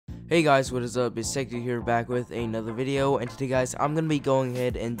Hey guys, what is up? It's Sector here, back with another video, and today guys I'm going to be going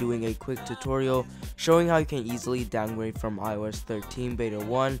ahead and doing a quick tutorial showing how you can easily downgrade from iOS 13 beta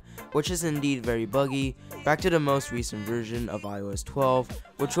 1, which is indeed very buggy, back to the most recent version of iOS 12,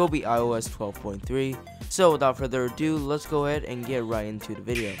 which will be iOS 12.3. So without further ado, let's go ahead and get right into the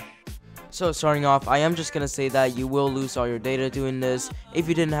video. So starting off, I am just going to say that you will lose all your data doing this if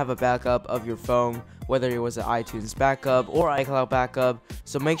you didn't have a backup of your phone, whether it was an iTunes backup or iCloud backup.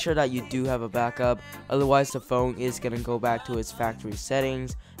 So make sure that you do have a backup, otherwise the phone is going to go back to its factory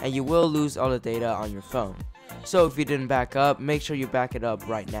settings and you will lose all the data on your phone. So if you didn't back up, make sure you back it up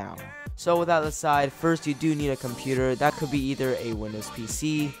right now. So with that aside, first you do need a computer. That could be either a Windows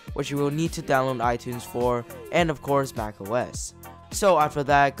PC, which you will need to download iTunes for, and of course macOS. So after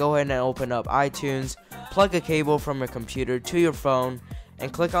that, go ahead and open up iTunes, plug a cable from your computer to your phone,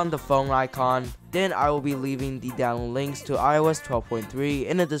 and click on the phone icon. Then I will be leaving the download links to iOS 12.3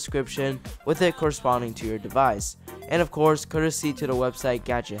 in the description with it corresponding to your device. And of course, courtesy to the website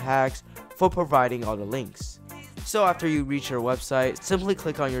Gadget Hacks for providing all the links. So after you reach your website, simply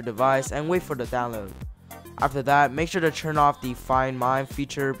click on your device and wait for the download. After that, make sure to turn off the Find My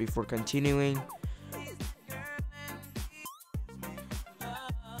feature before continuing.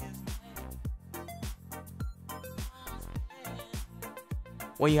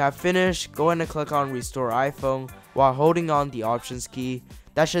 When you have finished, go ahead and click on Restore iPhone while holding on the Options key.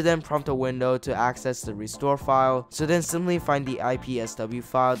 That should then prompt a window to access the restore file. So then simply find the IPSW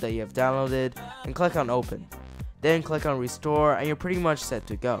file that you have downloaded and click on Open. Then click on Restore and you're pretty much set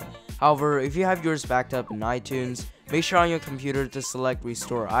to go. However, if you have yours backed up in iTunes, make sure on your computer to select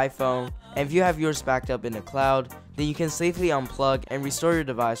Restore iPhone. And if you have yours backed up in the cloud, then you can safely unplug and restore your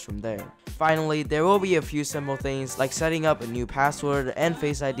device from there. Finally, there will be a few simple things like setting up a new password and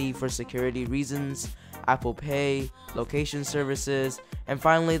Face ID for security reasons, Apple Pay, location services, and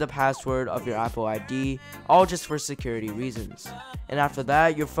finally the password of your Apple ID, all just for security reasons. And after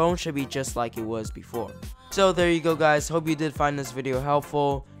that, your phone should be just like it was before. So there you go guys, hope you did find this video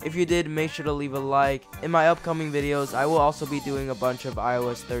helpful. If you did, make sure to leave a like. In my upcoming videos, I will also be doing a bunch of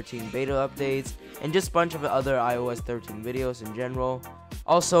iOS 13 beta updates and just a bunch of other iOS 13 videos in general.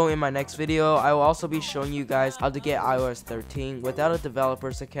 Also, in my next video, I will also be showing you guys how to get iOS 13 without a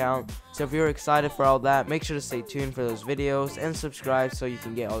developer's account. So if you're excited for all that, make sure to stay tuned for those videos and subscribe so you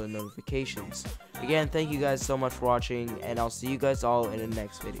can get all the notifications. Again, thank you guys so much for watching, and I'll see you guys all in the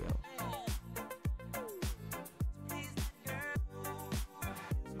next video.